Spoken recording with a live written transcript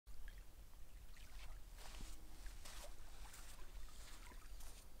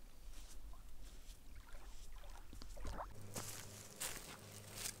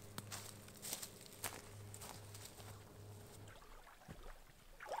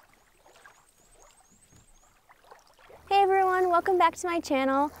welcome back to my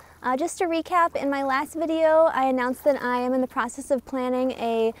channel. Just to recap, in my last video I announced that I am in the process of planning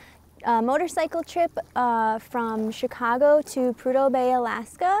a motorcycle trip from Chicago to Prudhoe Bay,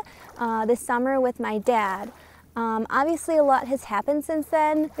 Alaska this summer with my dad. Obviously a lot has happened since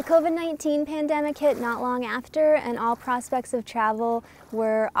then. The COVID-19 pandemic hit not long after, and all prospects of travel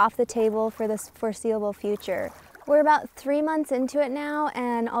were off the table for the foreseeable future. We're about 3 months into it now,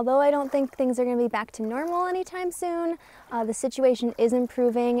 and although I don't think things are going to be back to normal anytime soon, the situation is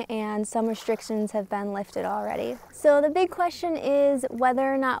improving and some restrictions have been lifted already. So the big question is whether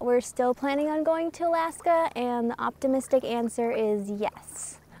or not we're still planning on going to Alaska, and the optimistic answer is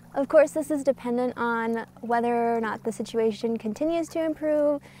yes. Of course, this is dependent on whether or not the situation continues to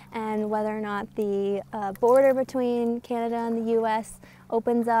improve and whether or not the border between Canada and the US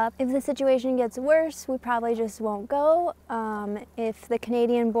opens up. If the situation gets worse, we probably just won't go. If the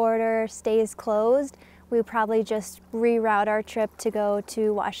Canadian border stays closed, we would probably just reroute our trip to go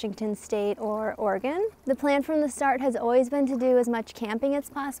to Washington State or Oregon. The plan from the start has always been to do as much camping as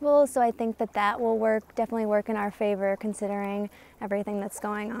possible, so I think that will definitely work in our favor considering everything that's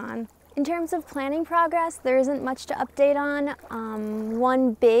going on. In terms of planning progress, there isn't much to update on.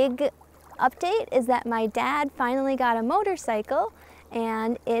 One big update is that my dad finally got a motorcycle,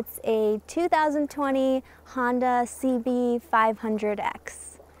 and it's a 2020 Honda CB500X.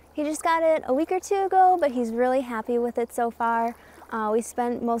 He just got it a week or two ago, but he's really happy with it so far. We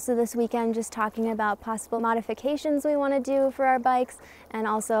spent most of this weekend just talking about possible modifications we want to do for our bikes and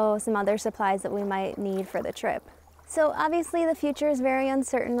also some other supplies that we might need for the trip. So obviously the future is very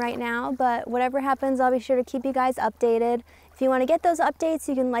uncertain right now, but whatever happens, I'll be sure to keep you guys updated. If you want to get those updates,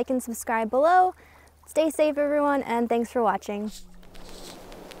 you can like and subscribe below. Stay safe, everyone, and thanks for watching.